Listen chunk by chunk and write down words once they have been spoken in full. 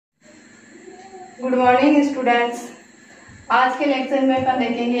Good morning students. आज के lecture में अपन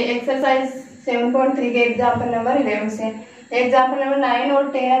देखेंगे एक्सरसाइज 7.3 के एग्जाम्पल नंबर 11 से। एग्जाम्पल नंबर 9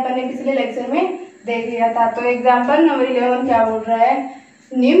 और 10 अपन ने पिछले लेक्चर में देख लिया था। तो एग्जाम्पल नंबर 11 क्या बोल रहा है,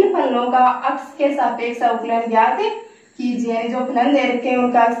 निम्न फलनों का अक्ष के सापेक्ष अवकलन ज्ञात कीजिए। यानी जो फलन दे रखे हैं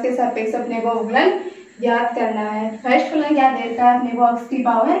उनका अक्ष के सापेक्ष अपने को अवकलन ज्ञात करना है। फर्स्ट फलन क्या दे रखा है अपने को, अक्ष की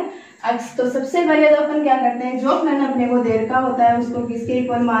पावर अक्ष। तो सबसे पहले तो अपन क्या करते हैं, जो फलन अपने को दे रखा होता है उसको किसके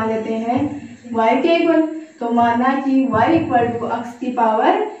इक्वल मान लेते हैं, y के इक्वल। तो माना कि y इक्वल टू अक्ष की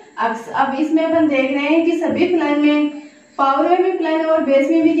पावर अक्ष। अब इसमें अपन देख रहे हैं कि सभी फलन में पावर में भी फलन है और बेस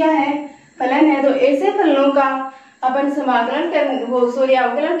में भी क्या है, फलन है। तो ऐसे फलनों का अपन समाकलन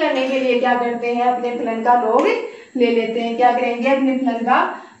अवकलन करने के लिए क्या करते हैं, अपने फलन का लॉग ले लेते हैं। क्या करेंगे, अपने फलन का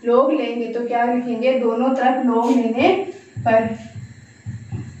लॉग लेंगे। तो क्या लिखेंगे, दोनों तरफ लॉग लेने पर,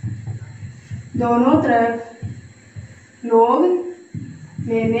 दोनों तरफ लॉग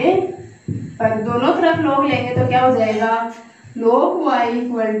लेने पर, दोनों तरफ लॉग लेंगे तो क्या हो जाएगा, log y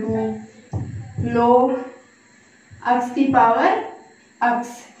equal to log अक्ष की पावर अक्ष।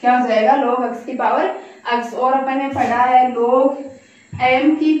 क्या हो जाएगा, log अक्ष की पावर अक्ष। और अपन ने पढ़ा है log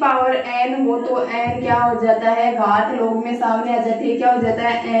m की पावर n हो तो n क्या हो जाता है, घात log में सामने आ जाती है, क्या हो जाता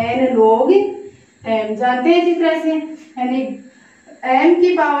है n log m। जानते हैं इसी तरह से, यानी m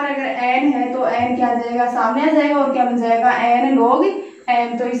की पावर अगर n है तो n क्या आ जाएगा, सामने आ जाएगा और क्या बन जाएगा, n log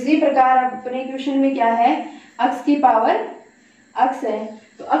m। तो इसी प्रकार अपने क्वेश्चन में क्या है, अक्ष की पावर अक्ष है।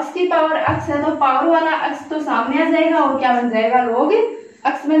 तो अक्ष की पावर अक्ष है तो पावर वाला अक्ष तो सामने आ जाएगा और क्या बन जाएगा, log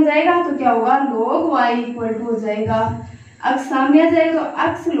अक्ष बन जाएगा। तो क्या होगा, log y इक्वल टू हो जाएगा, अक्ष सामने आ जाएगा तो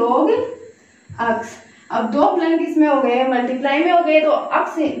अक्ष log अक्ष। अब दो फलन किसमें हो गए, मल्टीप्लाई में हो गए। तो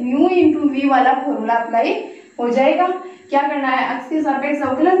अक्ष म्यू इंटू वी वाला फॉर्मूला अप्लाई हो जाएगा। क्या करना है, अक्ष के सापेक्ष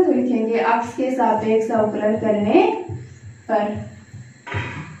अवकलन। तो लिखेंगे अक्ष के सापेक्ष अवकलन करने पर,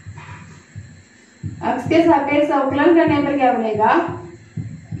 अक्ष के सापेक्ष अवकलन करने पर क्या बनेगा,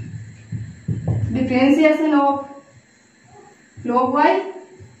 differentiation of log y,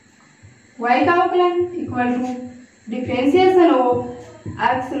 y का अवकलन इक्वल टू डिफरेंशिएशन ऑफ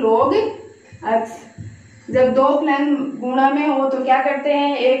अक्ष log अक्ष। जब दो फलन गुणा में हो तो क्या करते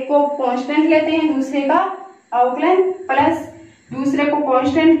हैं, एक को कांस्टेंट लेते हैं, दूसरे का अवकलन, प्लस दूसरे को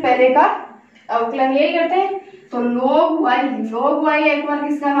कांस्टेंट पहले का अवकलन, यही करते हैं। तो log y एक बार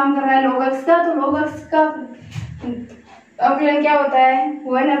किसका काम कर रहा है, log अक्ष का। तो log अक्ष का अवकलन क्या होता है,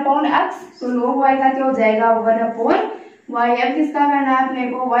 1 अपॉन अक्ष। तो log y का क्या हो जाएगा, 1 अपॉन y। अब किसका करना है अपने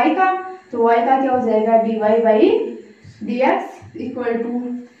को, y का। तो y का क्या हो जाएगा, dy by dx equal to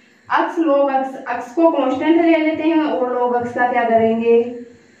अक्ष log अक्ष को कांस्टेंट ले लेते हैं और log अक्ष का क्या करेंगे,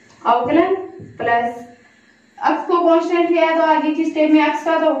 अवकलन, प्लस अक्ष को कांस्टेंट लिया है तो आगे की स्टेप में अक्ष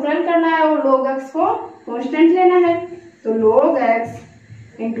का तो अवकलन करना है और log अक्ष को कांस्टेंट लेना है। तो log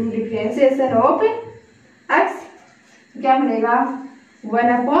x into differentiation of अक्ष क्या बनेगा, 1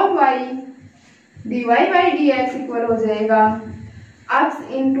 upon y dy by dx equal हो जाएगा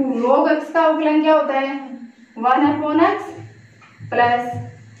अक्ष इंटू log अक्ष का अवकलन क्या होता है, 1 अपॉन अक्ष प्लस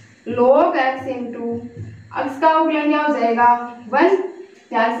log x इंटू अक्ष का अवकलन क्या हो जाएगा, 1।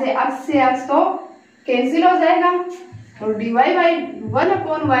 यहाँ से अक्ष तो कैंसिल हो जाएगा। और dy by 1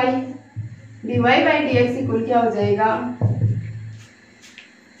 upon y dy by dx equal क्या हो जाएगा,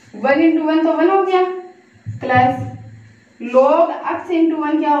 1 इंटू 1 तो 1 हो गया, प्लस log अक्ष इंटू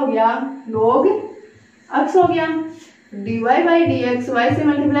 1 क्या हो गया, log अक्ष हो गया। dy बाई dx y से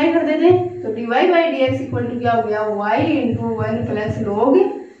मल्टीप्लाई कर देते हैं तो dy by dx equal to क्या हो गया, y इंटू 1 प्लस log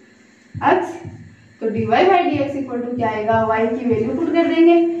अक्ष। तो dy by dx equal to क्या आएगा, y की वैल्यू पुट कर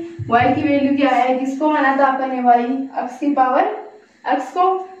देंगे। y की वैल्यू क्या है, किसको माना था अपन ने, y अक्ष की पावर अक्ष को।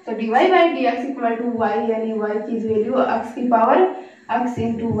 तो dy by dx equal to y, यानी y की वैल्यू अक्ष की पावर अक्ष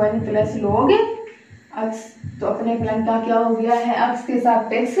इंटू 1 प्लस log अक्ष। तो अपने फलन का क्या हो गया है, अक्ष के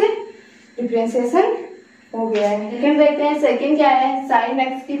सापेक्ष डिफरेंशिएशन हो गया है। सेकंड देखते हैं, सेकंड क्या है, साइन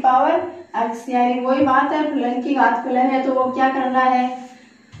अक्ष की पावर अक्ष। यानी वही बात है, फलन की घात फलन है तो वो क्या करना है,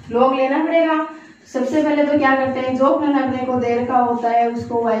 log लेना पड़ेगा। सबसे पहले तो क्या करते हैं, जो फलन अपने को दे रखा होता है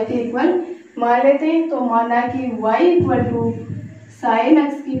उसको y के इक्वल मान लेते हैं। तो माना कि y इक्वल टू साइन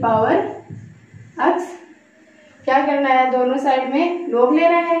अक्ष की पावर अक्ष। क्या करना है, दोनों साइड में log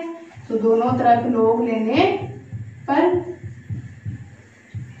लेना है। तो दोनों तरफ log लेने पर,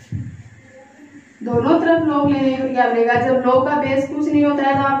 दोनों तरफ log लेने पर क्या बनेगा, जब log का बेस कुछ नहीं होता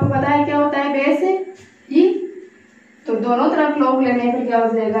है तो आपको पता है क्या होता है, बेस ई। तो दोनों तरफ log लेने पर क्या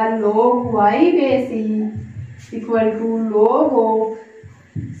हो जाएगा, log y base E equal to log of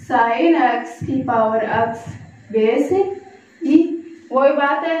sine अक्ष की पावर अक्ष बेस ई। वही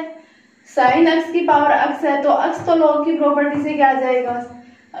बात है, साइन अक्ष की पावर अक्ष है तो अक्ष तो log की प्रॉपर्टी से क्या आ जाएगा,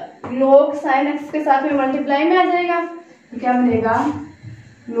 log sin x के साथ में मल्टीप्लाई में आ जाएगा तो क्या बनेगा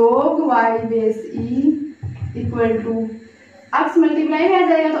log y base e equal to x multiply में आ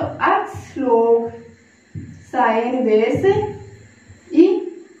जाएगा तो x log sin base e।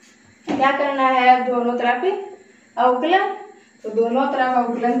 क्या करना है अब दोनों तरफ अवकलन, तो दोनों तरफ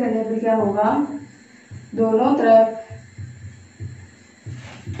अवकलन करने पर क्या होगा, दोनों तरफ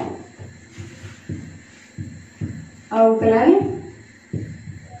अवकलन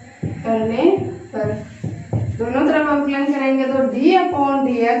करने पर, दोनों तरफ अवकलन करेंगे तो d upon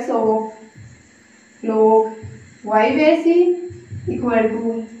D x of log y base e equal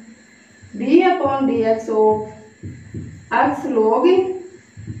to d upon D x of x log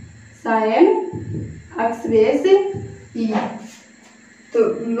sin x base e। तो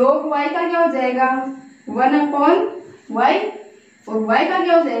log y का क्या हो जाएगा 1 अपॉन y और y का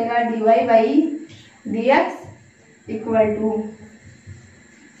क्या हो जाएगा dy by dx equal to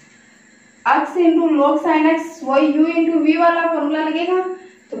x into log sin x, वही u इंटू v वाला फॉर्मूला लगेगा।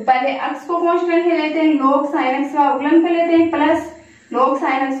 तो पहले x को कांस्टेंट ले लेते हैं, log sin x का अवकलन कर लेते हैं, प्लस log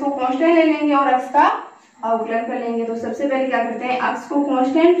sin x को कांस्टेंट ले लेंगे और x का अवकलन कर लेंगे। तो सबसे पहले क्या करते हैं, x को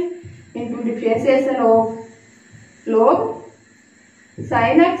constant into differentiation of log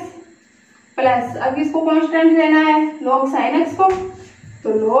sin x plus, अब इसको कांस्टेंट लेना है log sin x को,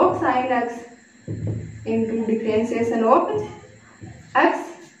 तो log sin x into differentiation of x,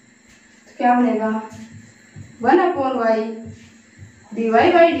 तो क्या बनेगा 1 upon y dy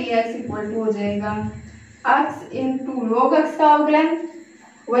by D x equal to हो जाएगा x इंटू log x का अवकलन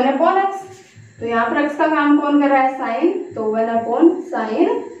 1 अपॉन x, तो यहाँ पर x का काम कौन कर रहा है साइन, तो 1 upon sine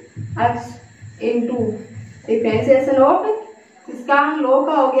x into differentiation of, इसका log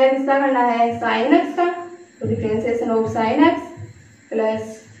का हो गया, किसका करना है साइन x का, तो differentiation of sine x plus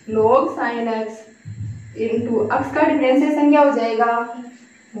log sign x into x का डिफरेंशिएशन क्या हो जाएगा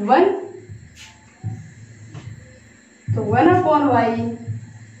 1, तो 1 upon y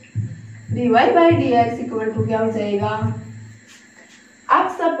dy by D x equal to क्या हो जाएगा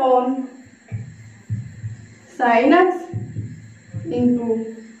x upon sine x into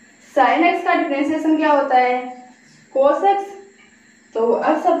sine x का डिफरेंशिएशन क्या होता है cos x, तो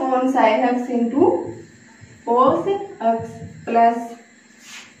x upon sine x into cos x plus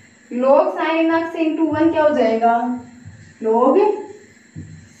log sign x into 1 क्या हो जाएगा log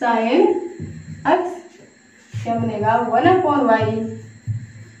साइन x, क्या बनेगा 1 upon y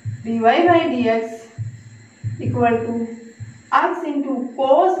dy by D x equal to x into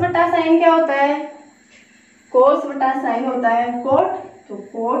cos बटा साइन क्या होता है, कोस बटा साइन होता है कोट, तो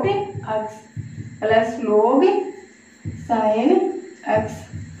coat x plus log sign x,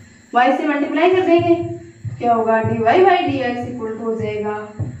 y से मल्टीप्लाई कर देंगे क्या होगा dy by D x equal to हो जाएगा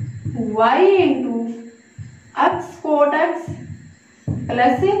y into x coat x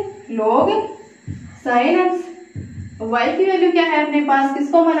plus log sign x। y की वैल्यू क्या है अपने पास,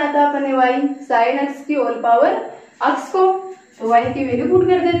 किसको माना था अपने y साइन x की होल पावर x को, तो y की वैल्यू पुट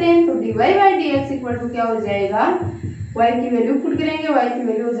कर देते हैं, तो dy by D x equal to क्या हो जाएगा, y की वैल्यू पुट करेंगे, y की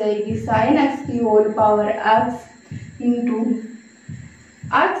वैल्यू हो जाएगी साइन x की whole power x into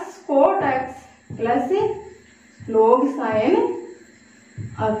x coat x plus log sign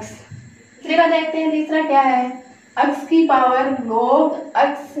x। तीसरा देखते हैं, तीसरा क्या है x की power log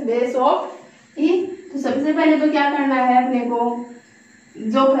x base of e। तो सबसे पहले तो क्या करना है अपने को,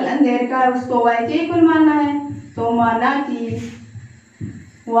 जो फलन दे रखा है उसको y के इक्वल मानना है, तो माना कि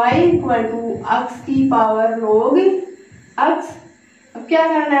y इक्वल टू x की पावर log x। अब क्या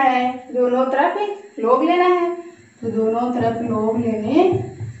करना है, दोनों तरफ log लेना है, तो दोनों तरफ log लेने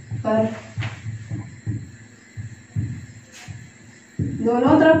पर,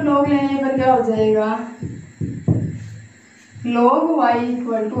 दोनों तरफ log लेने पर क्या हो जाएगा log y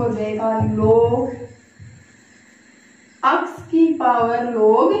इक्वल टू हो जाएगा log x की पावर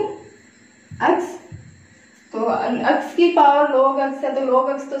log x, तो x की पावर log x है तो log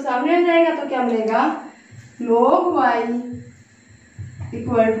x तो सामने आ जाएगा, तो क्या मिलेगा log y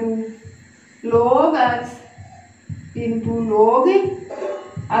equal to log x into log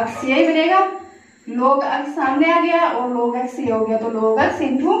x, यही बनेगा, log x सामने आ गया और log x ये हो गया, तो log x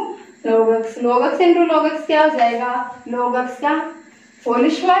into log x, log x into log x क्या हो जाएगा log x का होल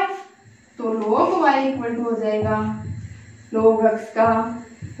स्क्वायर, तो log y इक्वल टू हो जाएगा log x का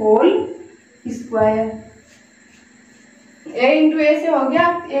होल स्क्वायर, a इंटू ए से हो गया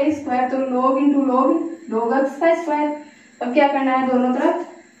a स्क्वायर, तो log इंटू log x का स्क्वायर। अब क्या करना है, दोनों तरफ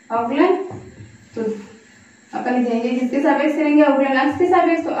अवकलन, तो अपन लिखेंगे किसके सापेक्ष करेंगे अवकलन x के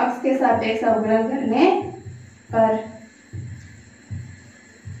सापेक्ष, तो x के सापेक्ष अवकलन करने पर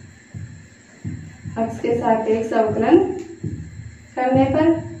x के सापेक्ष अवकलन करने पर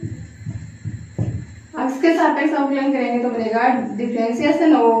अक्स के सापेक्ष अवकलन करेंगे तो बनेगा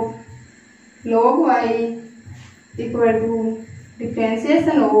differentiation of log y equal to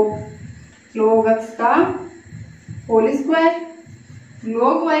differentiation of log x का होल स्क्वायर।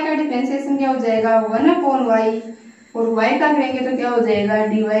 log y का डिफरेंशिएशन क्या हो जाएगा 1/y और y का करेंगे तो क्या हो जाएगा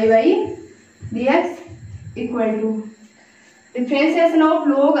dy by dx equal to differentiation of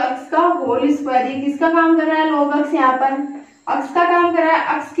log x का होल स्क्वायर। ये किसका काम कर रहा है log x, यहाँ पर x का काम कर रहा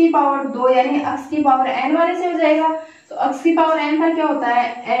है, x की पावर 2 यानी x की पावर n वाले से हो जाएगा। तो x की पावर n का क्या होता है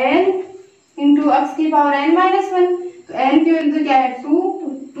n इंटू x की पावर n माइनस 1। तो n की वैल्यू क्या है 2, तो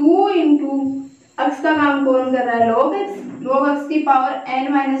 2 इंटू x का काम कौन कर रहा है log x, log x की पावर n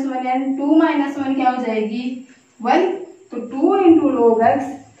माइनस 1 यानी 2 माइनस 1 क्या हो जाएगी 1, तो 2 इंटू log x।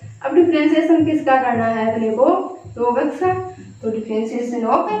 अब डिफरेंशिएशन किसका करना है अपने को log x का, तो डिफरेंशिएशन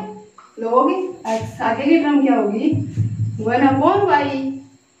ऑफ log x। आगे की टर्म क्या होगी 1/y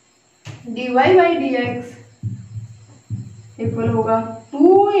dy by dx equal होगा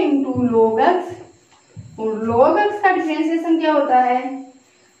 2 इंटू log x और log x का डिफरेंशिएशन क्या होता है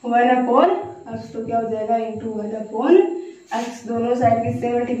 1/x, तो क्या हो जाएगा इंटू 1/x। दोनों साइड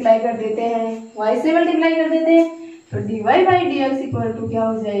किससे मल्टीप्लाई कर देते हैं y से मल्टीप्लाई कर देते हैं, तो dy by dx equal to क्या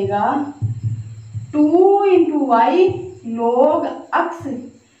हो जाएगा 2 इंटू y log x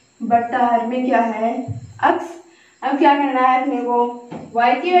बटा हर में क्या है x। अब क्या करना है अपने को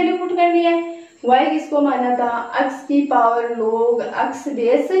y की वैल्यू पुट करनी है। y किसको माना था x की power log x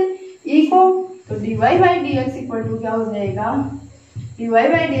base e को, तो dy by dx equal to क्या हो जाएगा dy by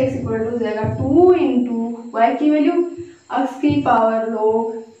dx equal to हो जाएगा 2 इंटू y की वैल्यू x की power log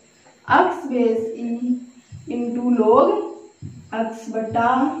x base e into log x बटा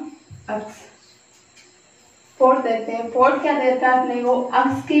x। फोर्थ देते हैं, फोर्थ क्या देता है अपने को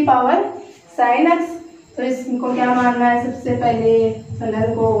x की पावर sin x। तो इसको क्या मानना है सबसे पहले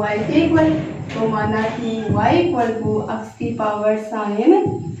फलन को y के इक्वल, तो माना कि y इक्वल टू x की पावर sin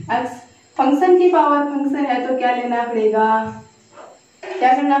x। फंक्शन की पावर फंक्शन है तो क्या लेना पड़ेगा,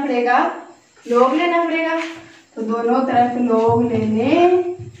 क्या करना पड़ेगा log लेना पड़ेगा। तो दोनों तरफ log लेने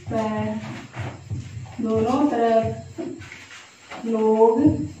पर, दोनों तरफ log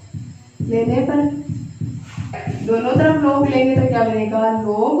लेने पर, दोनों तरफ log लेंगे तो क्या बनेगा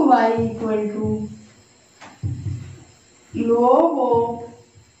log y equal to log of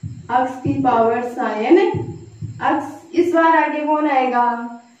x की पावर sin x। इस बार आगे कौन आएगा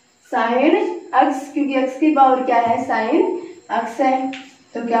sin x, क्योंकि x की पावर क्या है sin x है,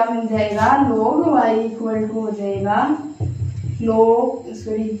 तो क्या बन जाएगा log y इक्वल टू हो जाएगा log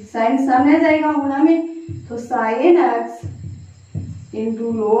sin सामने जाएगा गुणा में, तो sin x into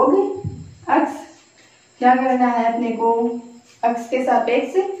log x। क्या करना है अपने को x के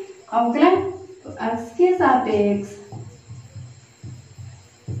सापेक्ष अवकलन, तो x के सापेक्ष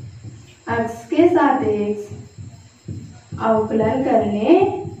अवकलन करने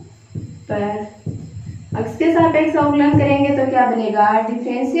पर, x के सापेक्ष अवकलन करेंगे तो क्या बनेगा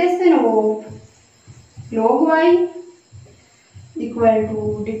differentiation of log y equal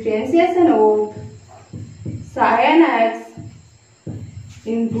to differentiation of sin x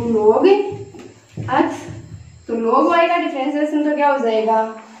into log x। तो log y का डिफरेंशिएशन तो क्या हो जाएगा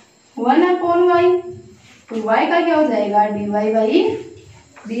 1/y, तो y का क्या हो जाएगा dy by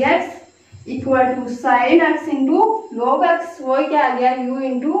dx equal to sign x into log x। वो क्या आ गया u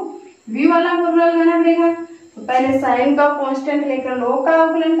इंटू v वाला फॉर्मूला लगाना पड़ेगा। तो पहले साइन का कांस्टेंट लेकर log का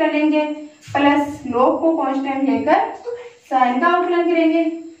अवकलन कर लेंगे, प्लस log को कांस्टेंट लेकर साइन का अवकलन करेंगे,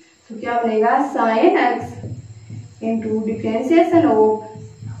 तो क्या बनेगा sign x into differentiation of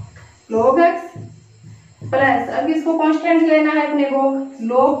log x plus, अब इसको कांस्टेंट लेना है अपने को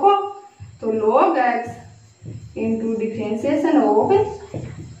log को, तो log x into differentiation of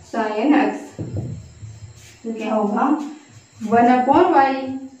sin x, तो क्या होगा 1/y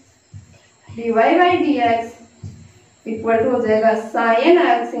dy by dx equal to हो जाएगा sin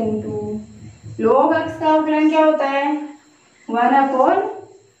x into log x का अवकलन क्या होता है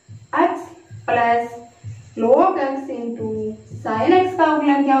 1/x plus log x into sin x का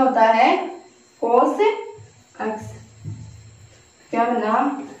अवकलन क्या होता है cos x। क्या बना,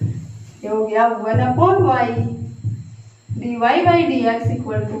 ये हो गया 1/y dy by dx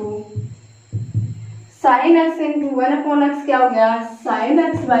equal to sin x into 1/x क्या हो गया sin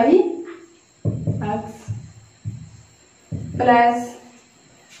x by x plus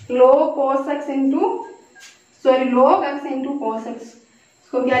log cos x into log x into cos x।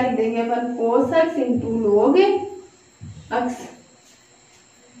 इसको क्या लिख देंगे अपन cos x into log x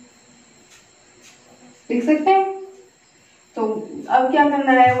लिख सकते हैं। तो अब क्या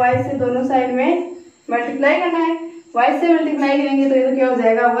करना है y से दोनों साइड में मल्टीप्लाई करना है, y से मल्टीप्लाई करेंगे तो ये तो क्या हो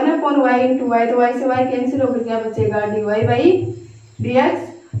जाएगा 1/y इंटू वाई, तो y से y कैंसिल होकर क्या बचेगा dy by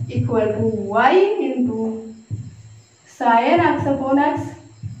dx equal to y into sine x upon x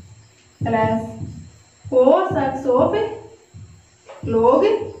plus cos x of log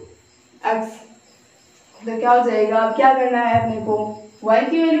x। तो क्या हो जाएगा, अब क्या करना है अपने को y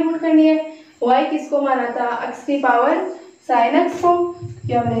की वैल्यू पुट करनी है। y किसको माना था x की पावर साइन x को,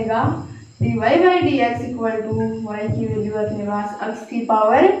 क्या बनेगा dy by dx equal to y की वैल्यू अपने पास x की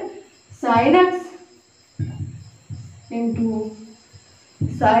power sine x into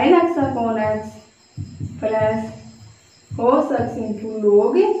sine x upon x plus cos x into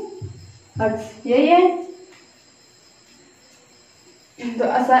log x। यही है, तो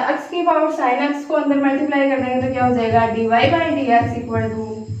x की पावर साइन x को अंदर मल्टीप्लाई कर देंगे तो क्या हो जाएगा dy by dx equal to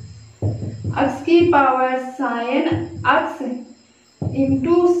x की power sine x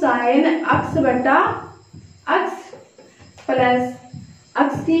into sine x बटा x प्लस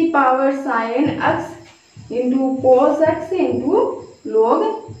x की power sine x into cos x into log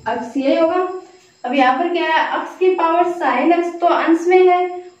x। ये होगा। अब यहाँ पर क्या है, x की पावर साइन x तो अंश में है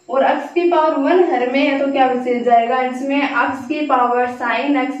और x की पावर 1 हर में है, तो क्या बच जाएगा अंश में x की पावर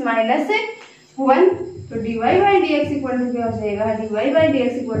साइन x माइनस 1, तो dy by dx equal to क्या हो जाएगा dy by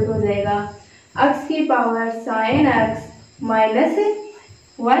dx equal to हो जाएगा x की power sine x minus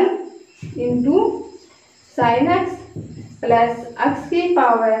 1 into sine x plus x की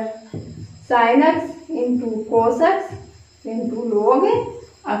power sine x into cos x into log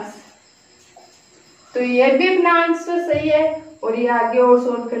x। तो ये भी अपना आंसर सही है और ये आगे और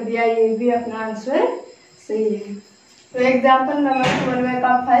सोल्व कर दिया, ये भी अपना आंसर सही है। तो एग्जाम्पल नंबर 12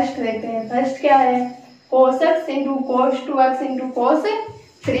 का फर्स्ट देखते हैं। फर्स्ट क्या है, cos x into cos 2x into cos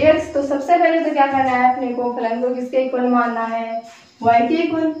 3x। तो सबसे पहले तो क्या करना है अपने को, फलन को किसके इक्वल मानना है y के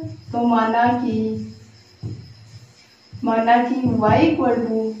इक्वल। तो माना कि y equal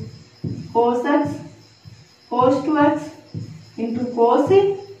to cos x cos 2x into cos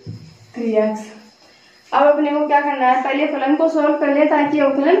 3x। अब अपने को क्या करना है, पहले फलन को सॉल्व कर ले ताकि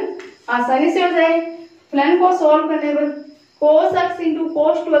अवकलन आसानी से हो जाए। फलन को सॉल्व करने पर cos x into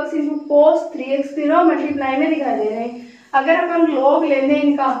cos 2x into cos 3x तीनों मल्टीप्लाई में दिखाई दे रहे हैं। अगर अपन log ले लें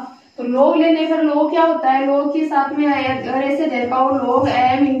इनका, तो log लेने पर log क्या होता है, log के साथ में अगर ऐसे दे पाओ log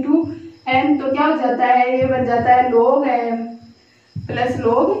m इंटू m, तो क्या हो जाता है, ये बन जाता है log m plus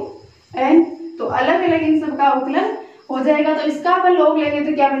log n। तो अलग अलग इन सब का अवकलन हो जाएगा। तो इसका अपन log लेंगे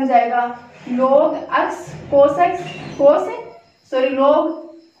तो क्या बन जाएगा log x cos log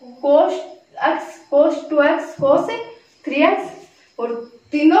cos x cos 2x cos 3x और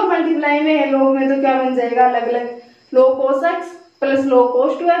तीनों मल्टीप्लाई में है log में, तो क्या बन जाएगा अलग अलग log cos x plus log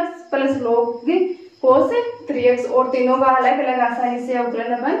cos 2x plus log cos 3x और तीनों का अलग अलग आसानी से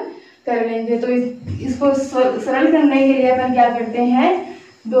अवकलन अपन कर लेंगे। तो इसको सरल करने के लिए अपन क्या करते हैं,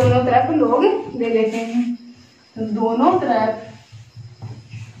 दोनों तरफ log ले लेते हैं। तो दोनों तरफ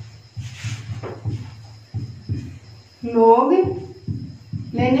log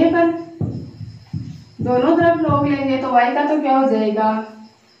लेने पर, दोनों तरफ log लेंगे तो y का तो क्या हो जाएगा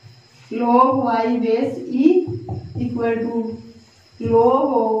log y base e equal to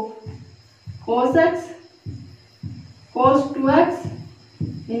log of cos x cos 2x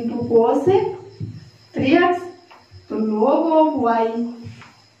into cos 3x। तो log of y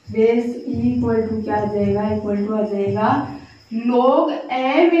base e equal to क्या आ जाएगा, इक्वल टू आ जाएगा log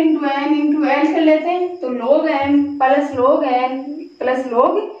m into n into l कर लेते हैं। तो log m plus log n plus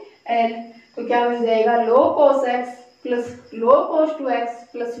log l, तो क्या बन जाएगा log cos x plus log cos 2x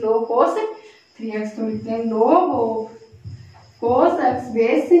plus log cos 3x। तो लिखते हैं log of cos x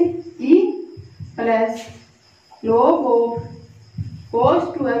base e plus log of cos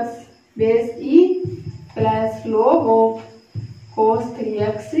 2x base e plus log of cos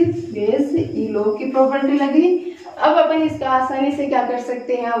 3x base e। log की property लगी। अब अपन इसका आसानी से क्या कर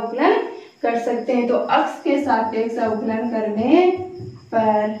सकते हैं, अवकलन कर सकते हैं। तो x के सापेक्ष अवकलन करने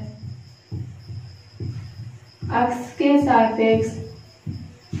पर, x के सापेक्ष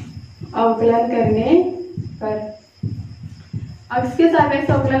अवकलन करने पर, x के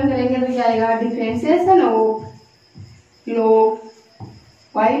सापेक्ष अवकलन करेंगे तो क्या आएगा, differentiation of log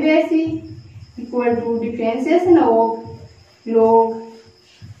y base e equal to differentiation of log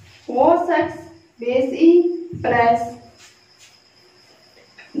cos x base e plus,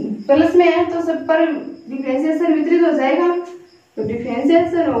 plus में है तो सब पर डिफरेंशिएशन वितरित हो जाएगा। तो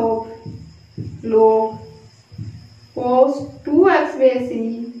differentiation of log cos 2x base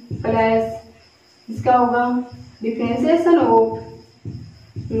e plus इसका होगा differentiation of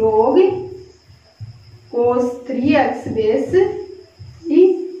log cos 3x base e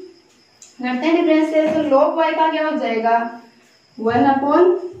करते हैं डिफरेंशिएशन। log y का क्या हो जाएगा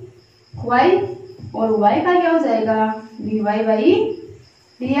 1/y और y का क्या हो जाएगा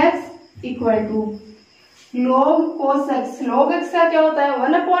dy/dx equal to log cos x। log x का क्या होता है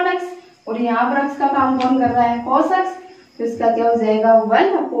 1/x और यहाँ पर x का काम कौन कर रहा है cos x, तो इसका क्या हो जाएगा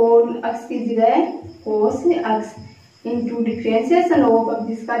 1/x की जगह cos x into differentiation of, अब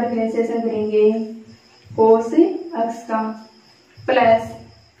जिसका डिफरेंशिएशन करेंगे cos x का plus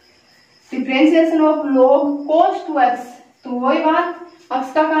differentiation of log cos 2x, तो वही बात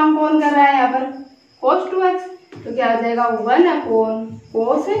x का काम कौन कर रहा है यहाँ पर cos 2x, तो क्या आ जाएगा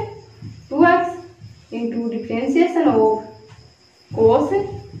 1/cos 2x into differentiation of cos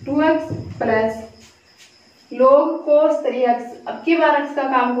 2x plus log cos 3x। अब की बार x का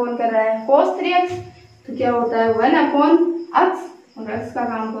काम कौन कर रहा है cos 3x, तो क्या होता है 1/x और x का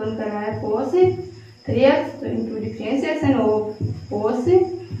काम कौन कर रहा है cos 3x, तो into differentiation of cos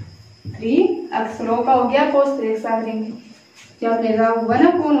 3x। log का हो गया cos 3x आ करेंगे, क्या बनेगा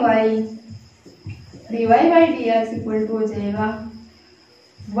 1/y dy/dx इक्वल टू हो जाएगा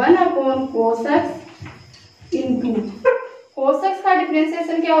 1/cos x into cos x का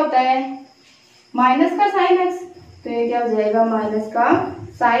डिफरेंशिएशन क्या होता है माइनस का sin x, तो ये क्या हो जाएगा माइनस का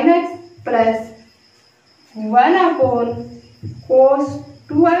sin x plus 1/cos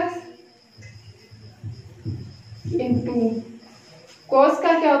 2x into cos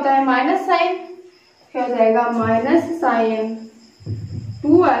का क्या होता है माइनस साइन, क्या हो जाएगा minus sign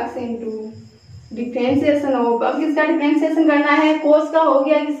 2x into differentiation of, अब किसका डिफरेंशिएशन करना है cos का हो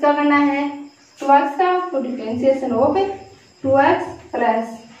गया, किसका करना है 2x का, तो differentiation of 2x plus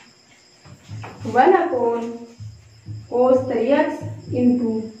 1/cos 3x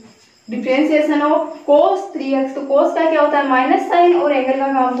into differentiation of cos 3x, तो cos का क्या होता है माइनस साइन और एंगल का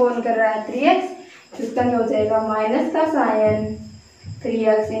काम कौन कर रहा है 3x, तो इसका क्या हो जाएगा माइनस का sign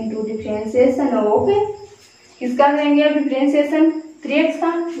 3x into differentiation of, किसका करेंगे डिफरेंशिएशन 3x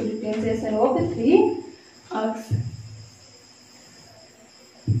का, तो differentiation of 3x।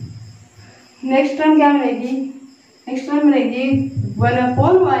 Next term क्या बनेगी, नेक्स्ट टर्म बनेगी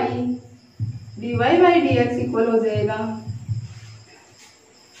 1/y dy/dx इक्वल हो जाएगा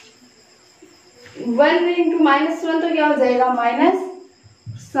 1 इंटू -1, तो क्या हो जाएगा माइनस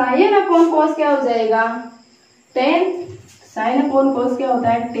साइन अपॉन कॉस क्या हो जाएगा 10, साइन अपॉन कॉस क्या होता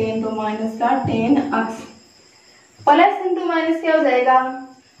है 10, तो माइनस का 10x प्लस इंटू माइनस क्या हो जाएगा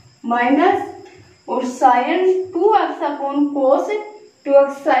माइनस और sign 2x upon cos 2x,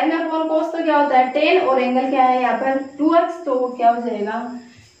 sine upon cos तो क्या होता है 10 और एंगल क्या है यहाँ पर 2x, तो क्या हो जाएगा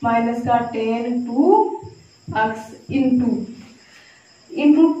माइनस का 10 2x इंटू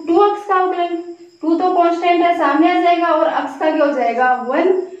 2x का अवकलन, 2 तो कांस्टेंट है सामने आ जाएगा और x का क्या हो जाएगा 1,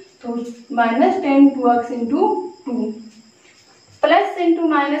 तो minus 10 2x into 2 plus into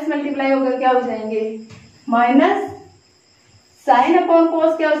minus multiply होकर क्या हो जाएंगे माइनस साइन अपॉन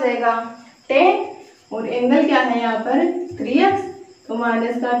कॉस क्या हो जाएगा 10 और एंगल क्या है यहाँ पर 3x, तो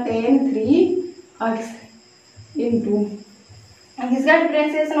माइनस का 10 3x इंटू किसका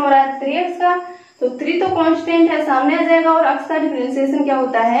डिफरेंशिएशन हो रहा है 3x का, तो 3 तो कांस्टेंट है सामने आ जाएगा और x का डिफरेंशिएशन क्या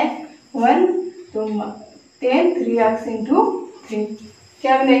होता है 1, तो 10 3x इंटू 3।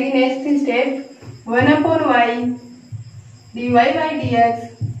 क्या बनेगी next step 1/y dy/dx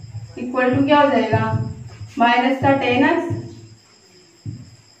equal to क्या हो जाएगा माइनस का 10x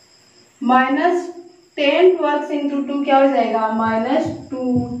माइनस 10 2x इंटू 2 क्या हो जाएगा minus 2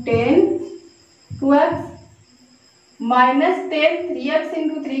 10 2x minus 10 3x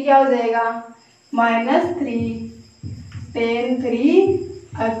into 3 क्या हो जाएगा माइनस 3 10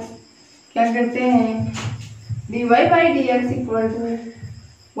 3x। क्या करते हैं dy/dx इक्वल टू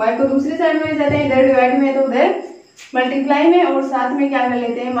y को दूसरी साइड में जाते हैं, इधर डिवाइड में तो उधर मल्टीप्लाई में, और साथ में क्या कर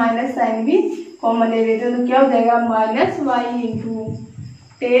लेते हैं माइनस साइन भी कॉमन ले लेते हैं, तो क्या हो जाएगा minus y into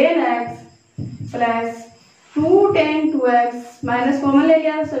 10x plus 2 10 2x minus common ले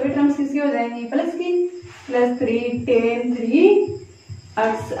लिया, सभी टर्म्स किसकी हो जाएंगी प्लस की, प्लस 3 10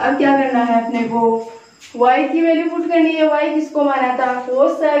 3x। अब क्या करना है अपने को y की वैल्यू पुट करनी है, y किसको माना था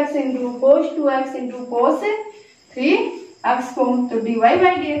cos x into cos 2x into cos 3x को, तो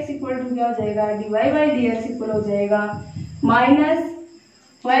dy/dx इक्वल टू क्या हो जाएगा dy/dx इक्वल हो जाएगा माइनस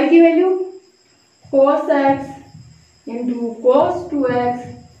y की value cos x into cos 2x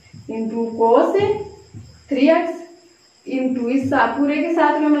into cos 3x into इस पूरे के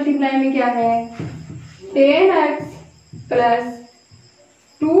साथ में मल्टीप्लाई में क्या है 10x plus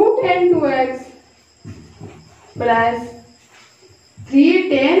 2 10 2x plus 3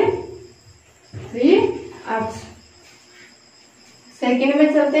 10 3x। Second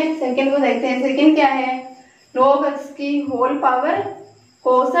में चलते हैं, सेकेंड को देखते हैं। सेकेंड क्या है log x की होल पावर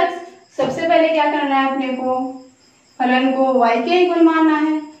cos x सबसे पहले क्या करना है अपने को, फलन को y के इक्वल मानना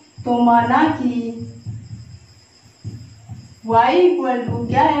है। तो माना कि y इक्वल टू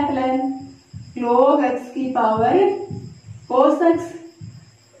क्या है फलन, log x की पावर cos x।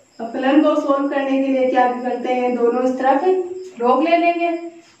 फलन को सोल्व करने के लिए क्या करते हैं, दोनों तरफ log ले लेंगे।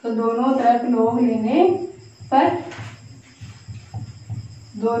 तो दोनों तरफ log लेने पर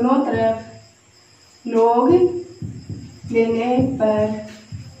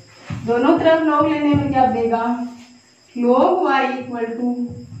क्या देगा, log y इक्वल टू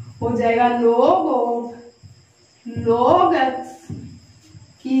हो जाएगा log x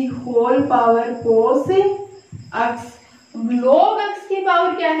की whole power cos x। log x की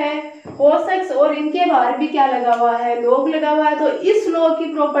पावर क्या है, cos x, और इनके बाहर भी क्या लगा हुआ है, log लगा हुआ है। तो इस log की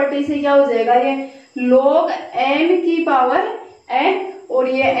प्रॉपर्टी से क्या हो जाएगा, ये log n की पावर n, और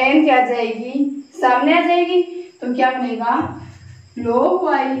ये n क्या आ जाएगी, सामने आ जाएगी। तो क्या बनेगा, log y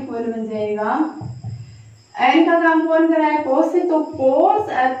इक्वल बन जाएगा, n का काम कौन कर रहा है, cos से, तो cos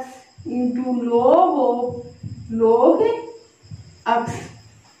x into log x।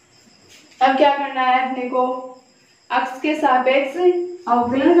 अब क्या करना है अपने को, x के सापेक्ष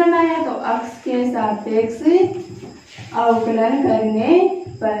अवकलन करना है। तो x के सापेक्ष अवकलन करने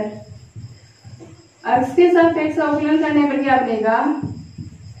पर, x के सापेक्ष अवकलन करने पर क्या बनेगा,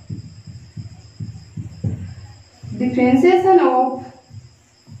 differentiation of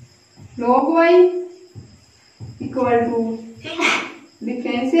log y equal to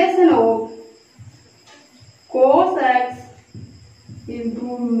differentiation of cos x into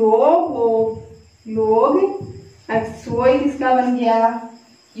log x। वही किसका बन गया,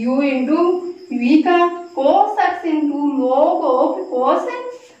 u इंटू v का, cos x into log of cos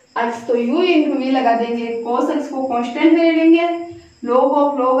x। तो u इंटू v लगा देंगे, cos x को कांस्टेंट ले लेंगे, log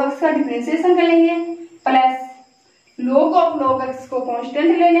ऑफ log x का डिफरेंशिएशन कर लेंगे, plus log of log x को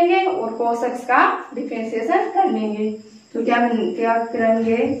कांस्टेंट ले लेंगे और cos x का डिफरेंशिएशन कर लेंगे। तो क्या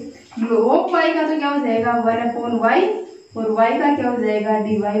करेंगे, log y का तो क्या हो जाएगा 1/y, और y का क्या हो जाएगा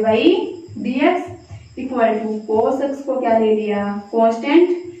dy/dx equal to cos x को क्या ले लिया, constant,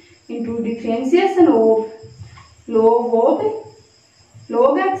 into differentiation of log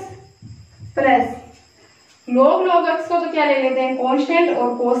x, plus log x को तो क्या ले लेते हैं कांस्टेंट,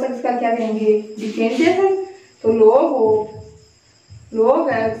 और cos x का क्या करेंगे डिफरेंशिएशन। तो log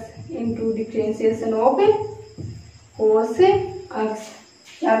x into differentiation of cos x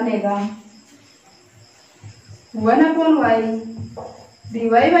क्या बनेगा 1/y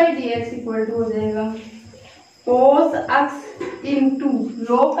dy/dx इक्वल टू हो जाएगा cos x इंटू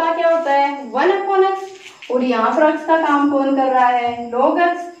log का क्या होता है 1/x, और यहाँ पर x का काम कौन कर रहा है, log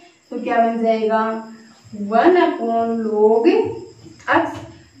x। तो क्या बन जाएगा 1/log x।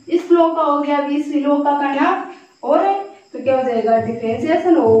 इस log का हो गया, अभी इस log का करना और है। तो क्या हो जाएगा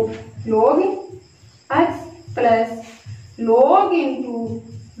differentiation of log x plus log into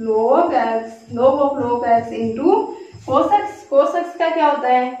log x, log of log x into cos x। cos x का क्या होता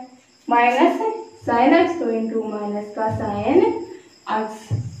है माइनस sin x, तो इंटू माइनस का sin x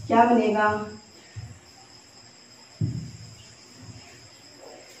क्या बनेगा,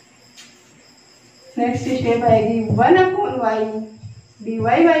 नेक्स्ट स्टेप आएगी 1/y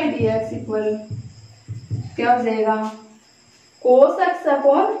dy/dx इक्वल क्या हो जाएगा cos x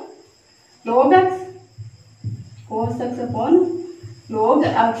upon log x, cos x upon log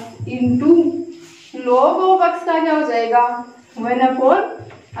x into log of x का क्या हो जाएगा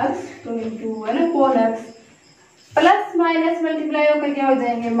 1/x, तो into 1/x plus minus multiply होकर क्या हो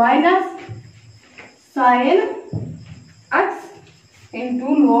जाएंगे minus sin x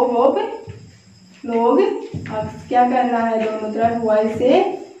into log of log x। क्या करना है, दोनों तरफ y से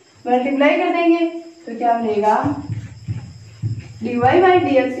मल्टीप्लाई कर देंगे। तो क्या बनेगा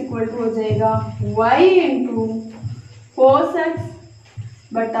dy/dx इक्वल टू हो जाएगा y इंटू cos x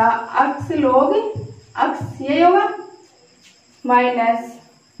बटा x log x, ये होगा minus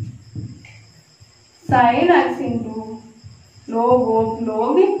sin x into log of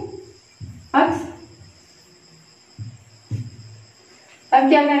log x। अब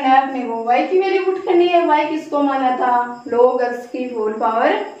क्या करना है अपने को, y की वैल्यू पुट करनी है। y किसको माना था, log x की होल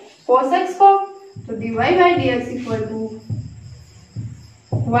पावर cos x को। तो dy/dx इक्वल टू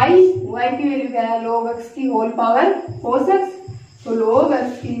y की वैल्यू क्या है log x की होल पावर cos x, तो log x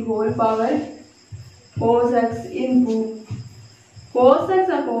की whole power cos x into cos x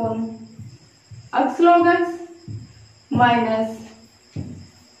upon x log x minus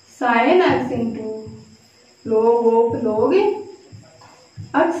sin x into log of log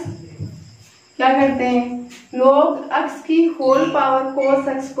x। क्या करते हैं, log x की होल पावर cos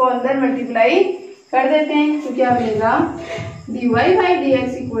x को अंदर multiply कर देते हैं। तो क्या मिलेगा dy by dx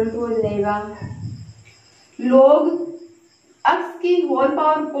equal to हो जाएगा log x की होल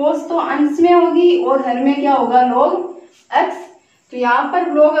पावर cos तो अंश में होगी और हर में क्या होगा log x। तो यहाँ पर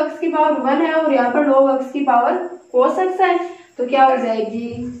log x की पावर 1 है और यहाँ पर log x की पावर cos x है, तो क्या हो जाएगी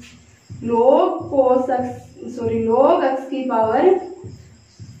log x की power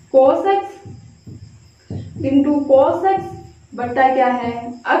cos x into cos x बट्टा क्या है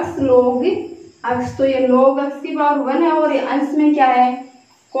x log x। तो ये log x की पावर 1 है और ये अंश में क्या है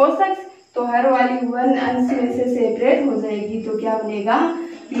cos x, तो हर वाली 1 अंश में से सेपरेट हो जाएगी, तो क्या बनेगा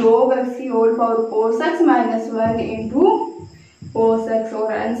log x की whole power cos x minus 1 into cos x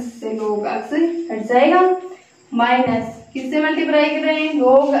और अंश से log x हट जाएगा, माइनस किससे मल्टीप्लाई कर रहे हैं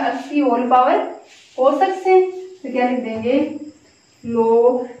log x की होल पावर cos x से, तो क्या लिख देंगे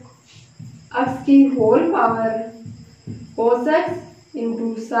log x की whole power cos x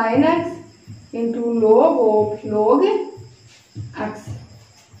into sin x into log x।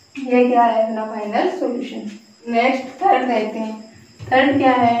 ये क्या है अपना फाइनल सॉल्यूशन। नेक्स्ट थर्ड देखते हैं। थर्ड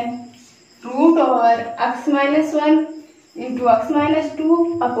क्या है root over x minus 1 into x minus 2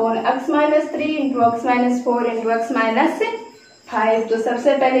 upon x minus 3 into x minus 4 into x minus 5। तो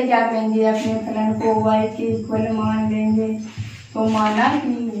सबसे पहले क्या करेंगे अपने फलन को y के इक्वल मान लेंगे, तो माना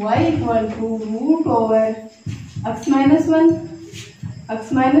कि y equal to root over x minus 1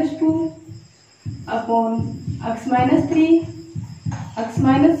 x minus 2 upon x minus 3 x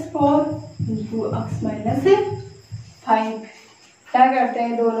minus 4 into x minus 5। क्या करते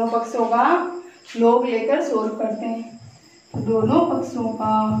हैं दोनों पक्षों का log लेकर सोल्व करते हैं, तो दोनों पक्षों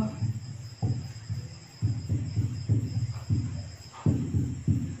का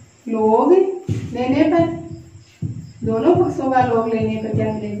log लेने पर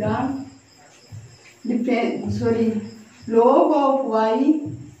क्या मिलेगा log of y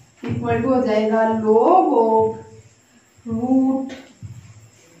equal to हो जाएगा log of root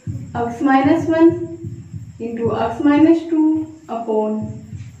x minus 1 into x minus 2 upon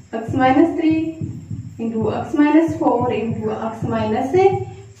x minus 3 into x minus 4 into x minus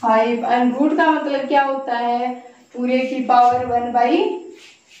 5। And root का मतलब क्या होता है पूरे की पावर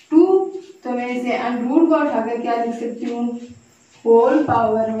 1/2, तो मैं इसे अंडरूट को उठाकर क्या लिख सकती हूँ होल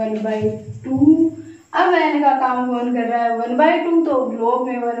पावर 1/2। अब n का काम कौन कर रहा है 1/2, तो log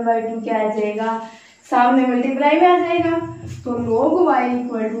में 1/2 क्या आ जाएगा सामने मल्टीप्लाई में आ जाएगा, तो log y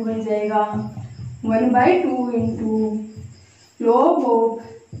इक्वल टू बन जाएगा 1/2 into log of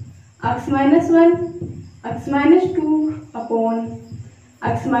x minus 1 x minus 2 upon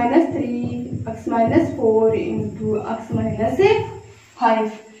x minus 3 x minus 4 into x minus 5।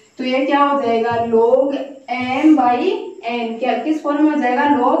 तो ये क्या हो जाएगा log m बाई n, क्या किस फॉर्म में हो जाएगा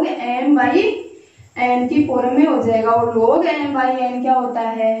log m बाई n की फॉर्म में हो जाएगा, और log m बाई n क्या होता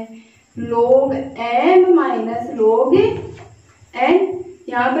है log m minus log n।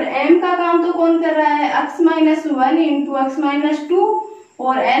 यहाँ पर m का काम तो कौन कर रहा है x minus 1 into x minus 2,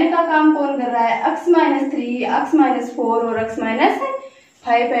 और n का काम कौन कर रहा है x माइनस 3 x माइनस 4 और x माइनस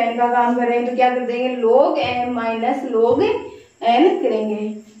 5 n का काम कर रहे हैं, तो क्या कर देंगे log m minus log n करेंगे।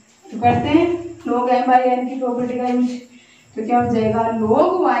 तो करते हैं log m बाई n की प्रॉपर्टी का यूज, तो क्या हो जाएगा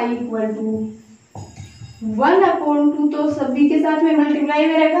log y इक्वल टू 1/2, तो सभी के साथ में मल्टीप्लाई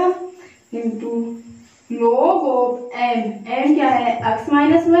में रहेगा इंटू log ऑफ m क्या है x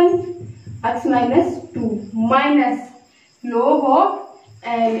minus 1 x minus 2 minus log of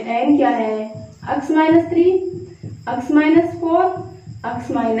n क्या है x minus 3 x minus 4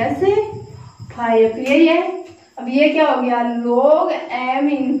 x minus 5। यही है। अब ये क्या हो गया log m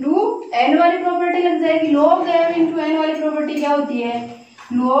इंटू n वाली प्रॉपर्टी लग जाएगी। log m इंटू n वाली प्रॉपर्टी क्या होती है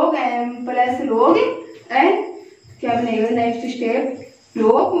log m plus log n। क्या बनेगा next step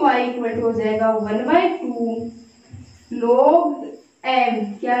log y equal to हो जाएगा 1/2 log m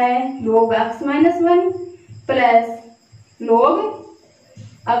क्या है log x minus 1 plus log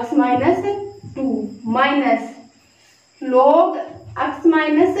x minus 2 minus log x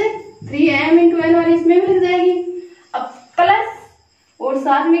minus 3m into n वाली इसमें भी लग जाएगी। अब प्लस और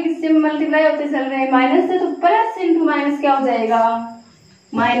साथ में किससे मल्टीप्लाई होते चल रहे हैं माइनस से, तो प्लस इंटू माइनस क्या हो जाएगा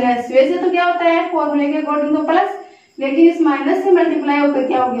माइनस। वैसे तो क्या होता है फॉर्मूले के अकॉर्डिंग तो प्लस, लेकिन इस माइनस से मल्टीप्लाई होकर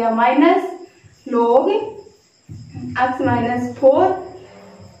क्या हो गया माइनस log x माइनस 4।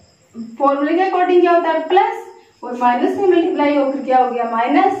 फॉर्मूले के अकॉर्डिंग क्या होता है प्लस, और माइनस से मल्टीप्लाई होकर क्या हो गया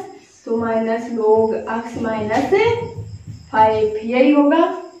माइनस, तो माइनस log x माइनस 5। यही होगा।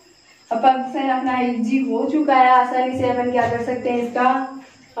 अब फंक्शन अपना इजी हो चुका है, आसानी से अपन क्या कर सकते हैं इसका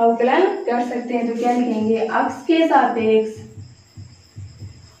अवकलन कर सकते हैं। तो क्या लिखेंगे x के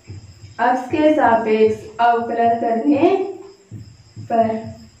सापेक्ष अवकलन करने पर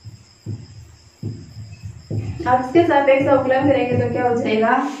अक्स के सापेक्ष अवकलन करेंगे तो क्या हो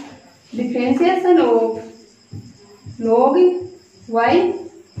जाएगा, differentiation of log y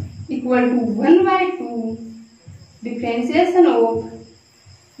equal to 1/2 differentiation of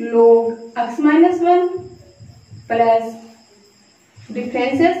log x minus 1 plus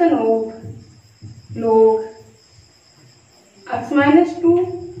differentiation of log x minus 2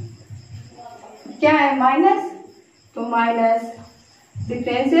 क्या है माइनस, तो minus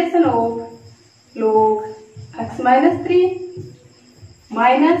differentiation of log x minus 3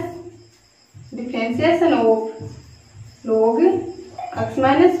 minus differentiation of log x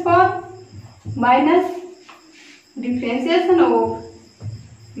minus 4 minus differentiation of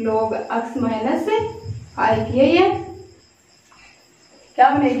log x minus 5। ये क्या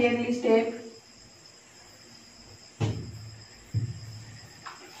बनेगी अगली step,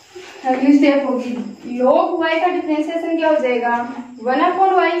 अगली step होगी log y का डिफरेंशिएशन क्या हो जाएगा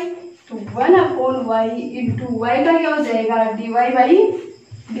 1/y, तो 1/y इंटू y का क्या हो जाएगा dy बाई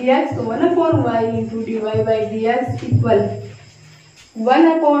dx, तो 1/y into dy by dx equal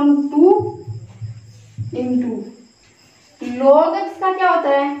 1/2 into log x का क्या होता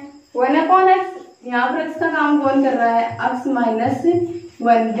है 1/x, यहाँ पर x का काम कौन कर रहा है x माइनस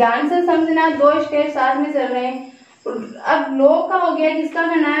 1। ध्यान से समझना, दो स्टेप साथ में चल रहे हैं। अब log का हो गया, किसका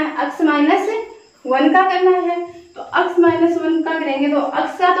करना है x माइनस 1 का करना है, तो x माइनस 1 का करेंगे तो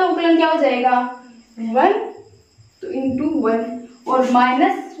x का तो अवकलन क्या हो जाएगा 1, तो इंटू 1 और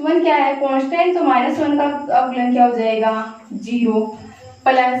माइनस 1 क्या है कांस्टेंट, तो माइनस 1 का अवकलन क्या हो जाएगा 0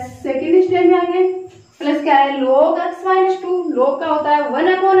 प्लस सेकेंड स्टेप में आगे प्लस क्या है log x माइनस 2, log का होता है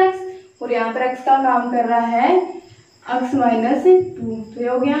 1/x और यहाँ पर x का काम कर रहा है x माइनस 2, तो ये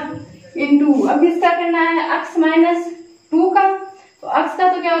हो गया इंटू अब इसका करना है x माइनस 2 का, तो x का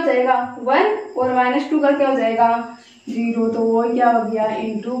तो क्या हो जाएगा 1 और माइनस 2 का क्या हो जाएगा 0, तो वो क्या हो गया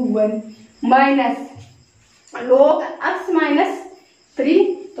into 1 minus log x minus 3,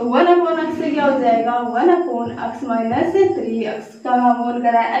 तो 1/x से क्या हो जाएगा 1/x माइनस 3। x का काम कौन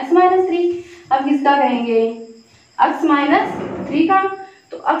कर रहा है x माइनस 3। अब किसका कहेंगे x माइनस 3 का,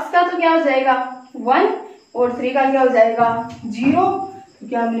 तो x का तो क्या हो जाएगा 1 और 3 का क्या हो जाएगा 0, तो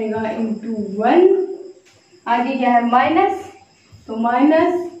क्या मिलेगा इंटू 1। आगे क्या है माइनस, तो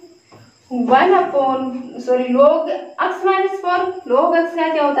minus 1 log x minus 4, log x का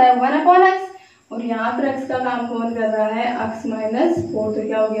क्या होता है 1/x और यहाँ पर x का काम कौन कर रहा है x माइनस 4, तो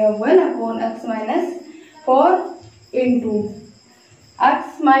क्या हो गया 1/x minus 4 into x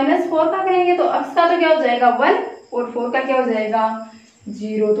minus 4 का करेंगे तो x का तो क्या हो जाएगा 1 और 4 का क्या हो जाएगा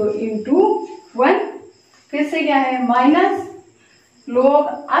 0, तो इंटू 1। फिर से क्या है माइनस log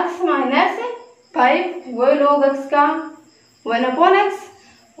x माइनस 5, वो log x का 1/x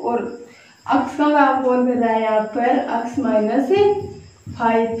और x का काम कौन कर रहा है यहाँ पर x माइनस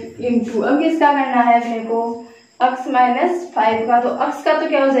 5 इंटू अब किसका करना है अपने को x माइनस 5 का, तो x का तो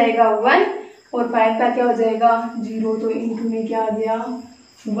क्या हो जाएगा 1 और 5 का क्या हो जाएगा 0, तो इंटू में क्या आ गया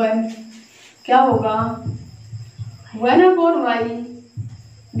 1, क्या होगा 1/y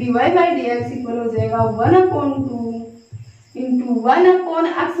dy by dx equal हो जाएगा 1/2 इंटू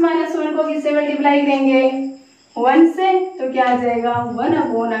 1/x माइनस 1 को किससे मल्टीप्लाई करेंगे 1 से, तो क्या आ जाएगा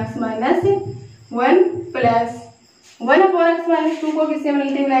 1/x minus 1 plus 1/x minus 2 को किससे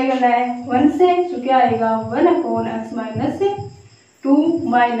मल्टीप्लाई करना है 1 से, तो क्या आएगा 1/x minus 2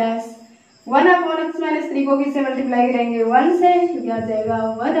 minus 1/x minus 3 को किससे मल्टीप्लाई करेंगे 1 से, तो क्या आ जाएगा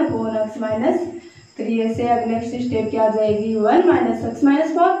 1/x माइनस 3। ऐसे अब नेक्स्ट स्टेप क्या आ जाएगी 1 minus x minus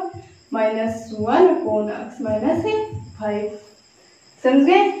 4 minus 1/x minus 5। समझ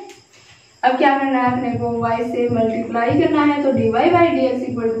गए। अब क्या करना है अपने को y से मल्टीप्लाई करना है, तो dy by dx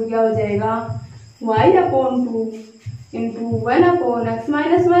equal to क्या हो जाएगा y/2 into 1/x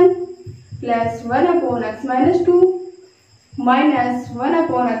minus 1 plus 1/x minus 2 minus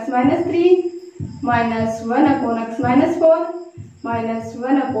 1/x minus 3 minus 1/x minus 4 minus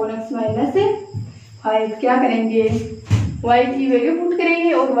 1/x minus 5। क्या करेंगे y की वैल्यू पुट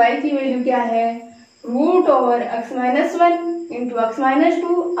करेंगे और y की वैल्यू क्या है √x minus 1 into x minus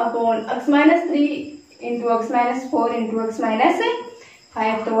 2 upon x minus 3 into x minus 4 into x minus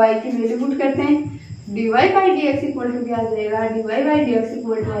 5। तो y की वैल्यू पुट करते हैं, dy by dx equal to क्या आ जाएगा dy by dx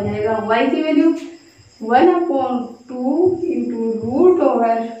equal to आ जाएगा y की value 1/2 into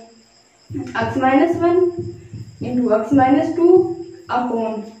 √x minus 1 into x minus 2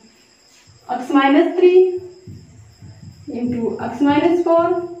 upon x minus 3 into x minus 4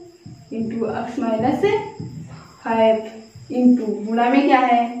 into x minus 5 into गुणा में क्या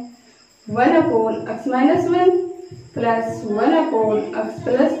है 1/x minus 1 plus 1/x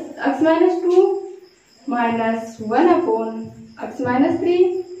plus x minus 2 minus 1/x minus 3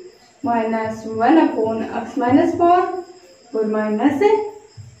 minus 1/x-4 और minus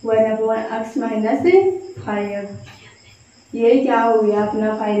 1/x-5। ये क्या हो गया,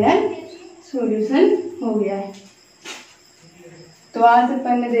 अपना फाइनल सॉल्यूशन हो गया है। तो आज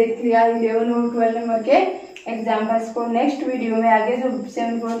अपन ने देख लिया 11 और 12 नंबर के एग्जाम्पल्स को। नेक्स्ट वीडियो में आगे जो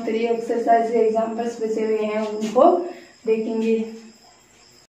 7.3 एक्सरसाइज के एग्जाम्पल्स बचे हुए हैं उनको देखेंगे।